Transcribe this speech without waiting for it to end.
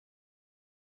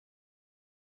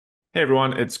Hey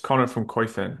everyone, it's Connor from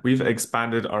Koyfin. We've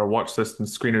expanded our watchlist and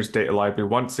screeners data library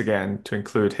once again to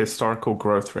include historical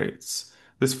growth rates.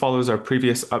 This follows our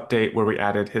previous update where we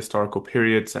added historical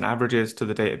periods and averages to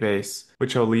the database,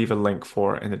 which I'll leave a link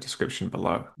for in the description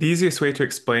below. The easiest way to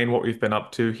explain what we've been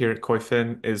up to here at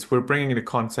Koyfin is we're bringing the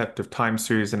concept of time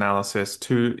series analysis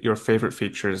to your favorite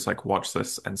features like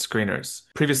watchlists and screeners.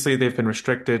 Previously, they've been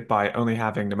restricted by only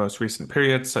having the most recent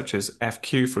periods, such as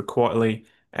FQ for quarterly,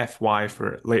 FY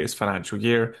for latest financial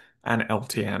year, and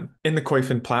LTM. In the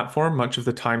Koyfin platform, much of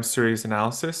the time series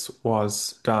analysis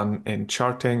was done in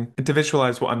charting. And to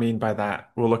visualize what I mean by that,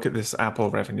 we'll look at this Apple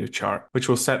revenue chart, which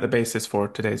will set the basis for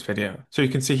today's video. So you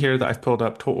can see here that I've pulled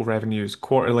up total revenues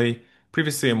quarterly.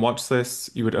 Previously in watch lists,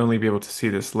 you would only be able to see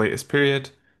this latest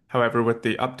period. However, with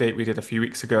the update we did a few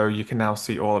weeks ago, you can now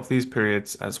see all of these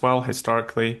periods as well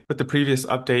historically. With the previous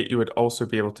update, you would also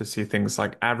be able to see things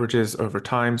like averages over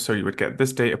time. So you would get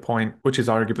this data point, which is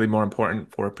arguably more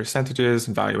important for percentages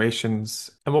and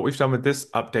valuations. And what we've done with this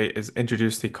update is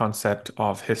introduce the concept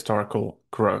of historical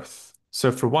growth. So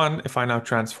for one, if I now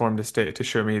transform this data to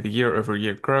show me the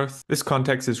year-over-year growth, this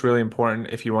context is really important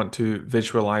if you want to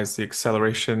visualize the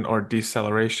acceleration or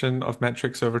deceleration of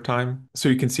metrics over time. So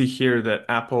you can see here that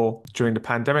Apple, during the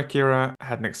pandemic era,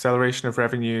 had an acceleration of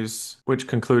revenues, which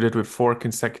concluded with 4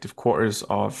 consecutive quarters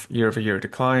of year-over-year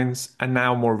declines, and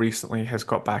now more recently has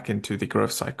got back into the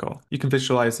growth cycle. You can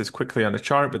visualize this quickly on a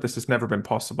chart, but this has never been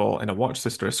possible in a watch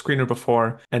list or a screener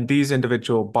before. And these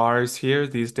individual bars here,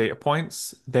 these data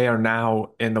points, they are now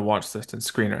in the watch list and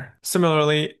screener.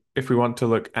 Similarly, if we want to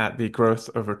look at the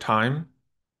growth over time,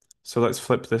 so let's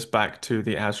flip this back to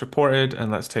the as reported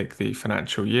and let's take the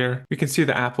financial year. We can see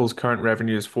that Apple's current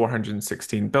revenue is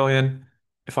 416 billion.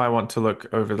 If I want to look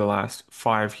over the last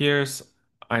 5 years,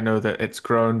 I know that it's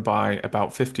grown by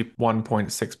about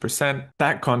 51.6%.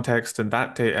 That context and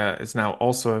that data is now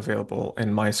also available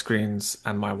in my screens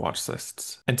and my watch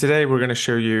lists. And today we're going to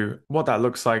show you what that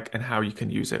looks like and how you can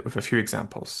use it with a few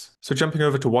examples. So jumping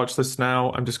over to watch lists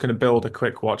now, I'm just going to build a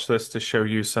quick watch list to show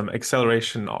you some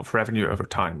acceleration of revenue over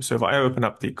time. So if I open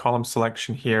up the column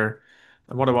selection here,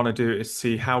 and what I want to do is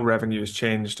see how revenue has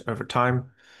changed over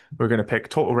time. We're going to pick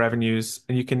total revenues,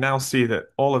 and you can now see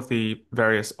that all of the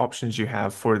various options you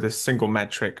have for this single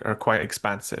metric are quite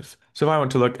expansive. So if I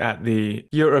want to look at the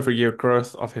year-over-year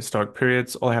growth of historic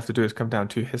periods, all I have to do is come down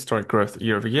to historic growth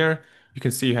year over year. You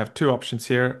can see you have two options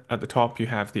here. At the top, you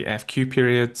have the FQ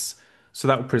periods. So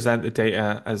that would present the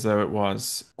data as though it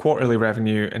was quarterly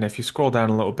revenue. And if you scroll down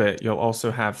a little bit, you'll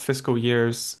also have fiscal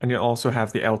years and you'll also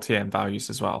have the LTM values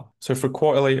as well. So for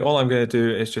quarterly, all I'm going to do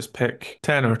is just pick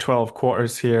 10 or 12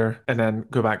 quarters here and then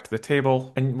go back to the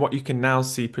table. And what you can now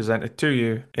see presented to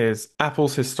you is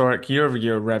Apple's historic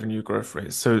year-over-year revenue growth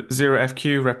rate. So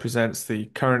 0FQ represents the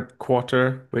current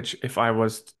quarter, which if I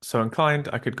was so inclined,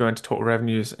 I could go into total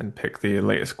revenues and pick the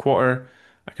latest quarter.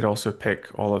 I could also pick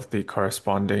all of the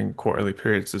corresponding quarterly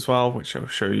periods as well, which I'll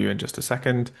show you in just a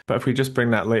second. But if we just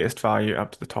bring that latest value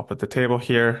up to the top of the table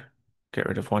here, get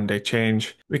rid of 1 day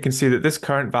change, we can see that this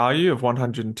current value of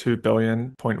 102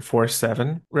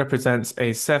 billion.47 represents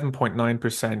a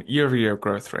 7.9% year-over-year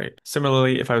growth rate.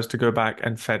 Similarly, if I was to go back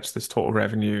and fetch this total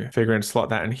revenue figure and slot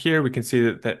that in here, we can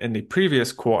see that in the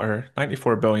previous quarter,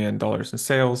 $94 billion in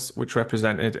sales, which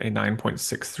represented a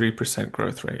 9.63%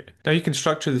 growth rate. Now you can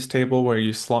structure this table where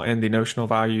you slot in the notional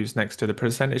values next to the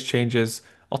percentage changes.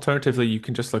 Alternatively, you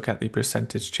can just look at the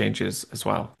percentage changes as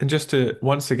well. And just to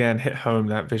once again hit home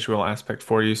that visual aspect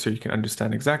for you so you can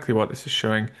understand exactly what this is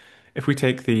showing, if we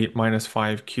take the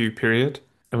 -5Q period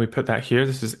and we put that here,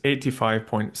 this is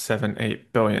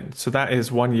 85.78 billion. So that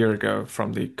is 1 year ago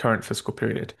from the current fiscal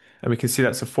period. And we can see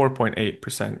that's a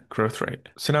 4.8% growth rate.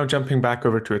 So now jumping back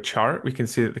over to a chart, we can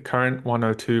see that the current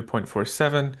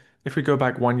 102.47, if we go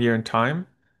back 1 year in time,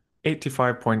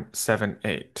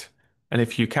 85.78. And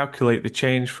if you calculate the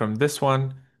change from this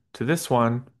one to this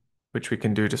one, which we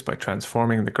can do just by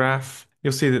transforming the graph,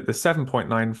 you'll see that the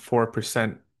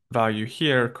 7.94% value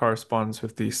here corresponds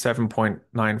with the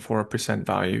 7.94%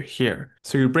 value here.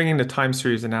 So you're bringing the time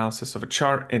series analysis of a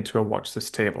chart into a watch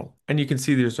list table. And you can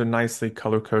see these are nicely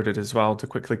color-coded as well to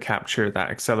quickly capture that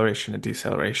acceleration and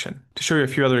deceleration. To show you a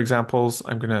few other examples,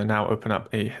 I'm going to now open up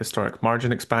a historic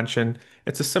margin expansion.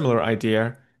 It's a similar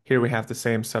idea. Here we have the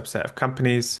same subset of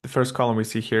companies. The first column we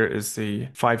see here is the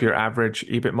 5-year average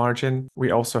EBIT margin.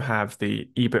 We also have the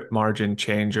EBIT margin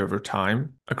change over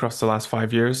time across the last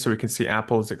 5 years. So we can see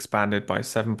Apple has expanded by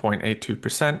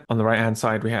 7.82%. On the right-hand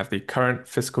side, we have the current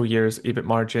fiscal year's EBIT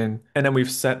margin. And then we've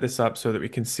set this up so that we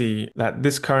can see that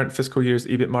this current fiscal year's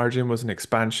EBIT margin was an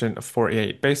expansion of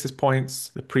 48 basis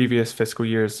points. The previous fiscal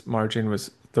year's margin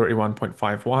was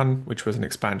 31.51, which was an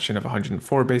expansion of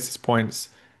 104 basis points,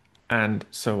 and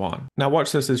so on. Now,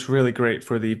 Watchlist is really great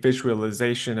for the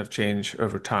visualization of change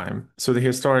over time. So the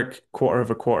historic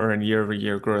quarter-over-quarter and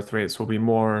year-over-year growth rates will be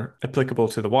more applicable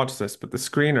to the Watchlist, but the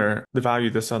screener, the value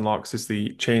this unlocks is the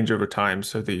change over time,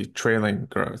 so the trailing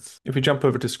growth. If we jump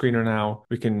over to screener now,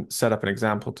 we can set up an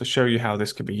example to show you how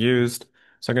this can be used.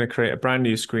 So I'm going to create a brand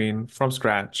new screen from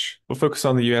scratch. We'll focus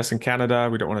on the US and Canada.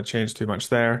 We don't want to change too much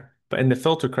there. But in the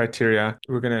filter criteria,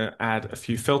 we're going to add a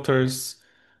few filters.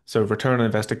 So return on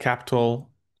invested capital,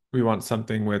 we want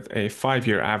something with a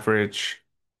 5-year average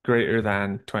greater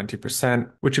than 20%,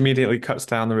 which immediately cuts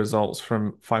down the results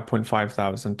from 5.5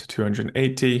 thousand to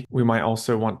 280. We might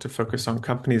also want to focus on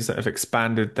companies that have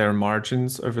expanded their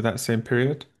margins over that same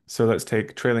period. So let's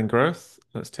take trailing growth.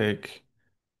 Let's take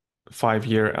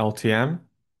 5-year LTM.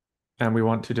 And we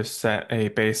want to just set a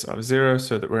base of 0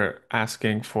 so that we're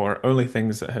asking for only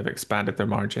things that have expanded their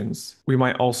margins. We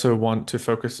might also want to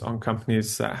focus on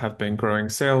companies that have been growing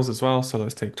sales as well. So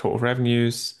let's take total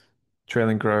revenues,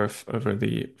 trailing growth over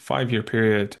the 5-year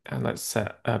period, and let's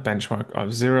set a benchmark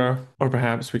of 0. Or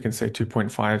perhaps we can say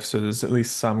 2.5, so there's at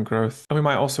least some growth. And we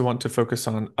might also want to focus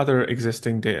on other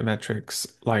existing data metrics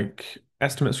like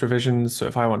estimates revisions. So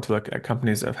if I want to look at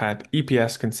companies that have had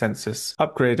EPS consensus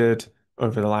upgraded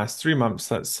over the last 3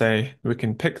 months, let's say, we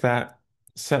can pick that,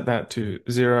 set that to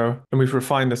 0, and we've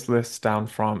refined this list down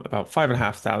from about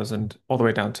 5,500 all the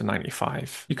way down to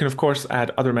 95. You can, of course, add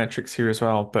other metrics here as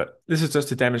well, but this is just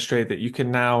to demonstrate that you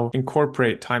can now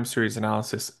incorporate time series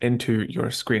analysis into your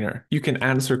screener. You can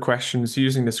answer questions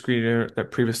using the screener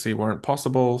that previously weren't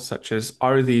possible, such as,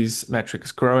 are these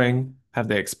metrics growing? Have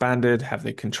they expanded? Have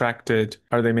they contracted?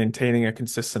 Are they maintaining a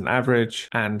consistent average?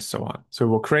 And so on. So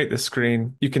we'll create the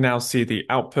screen. You can now see the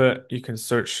output. You can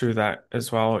search through that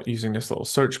as well using this little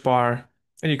search bar.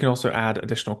 And you can also add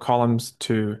additional columns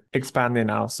to expand the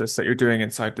analysis that you're doing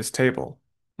inside this table.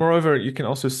 Moreover, you can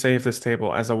also save this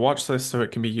table as a watch list so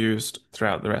it can be used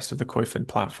throughout the rest of the Koyfin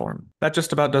platform. That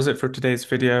just about does it for today's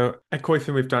video. At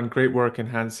Koyfin, we've done great work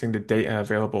enhancing the data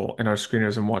available in our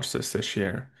screeners and watch lists this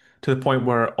year, to the point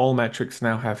where all metrics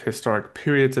now have historic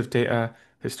periods of data,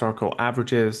 historical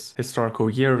averages, historical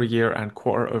year-over-year and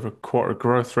quarter-over-quarter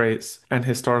growth rates, and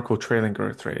historical trailing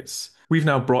growth rates. We've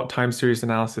now brought time series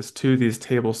analysis to these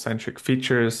table-centric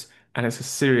features, and it's a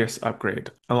serious upgrade,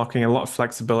 unlocking a lot of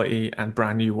flexibility and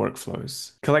brand new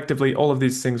workflows. Collectively, all of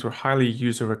these things were highly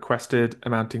user requested,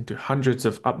 amounting to hundreds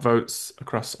of upvotes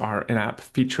across our in-app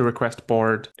feature request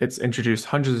board. It's introduced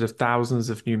hundreds of thousands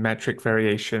of new metric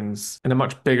variations and a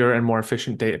much bigger and more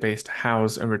efficient database to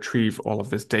house and retrieve all of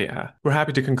this data. We're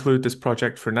happy to conclude this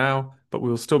project for now, but we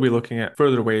will still be looking at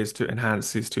further ways to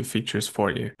enhance these two features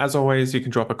for you. As always, you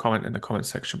can drop a comment in the comment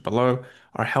section below.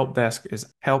 Our help desk is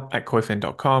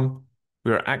help@koyfin.com.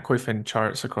 We are at Koyfin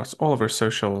Charts across all of our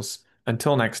socials.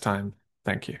 Until next time,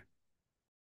 thank you.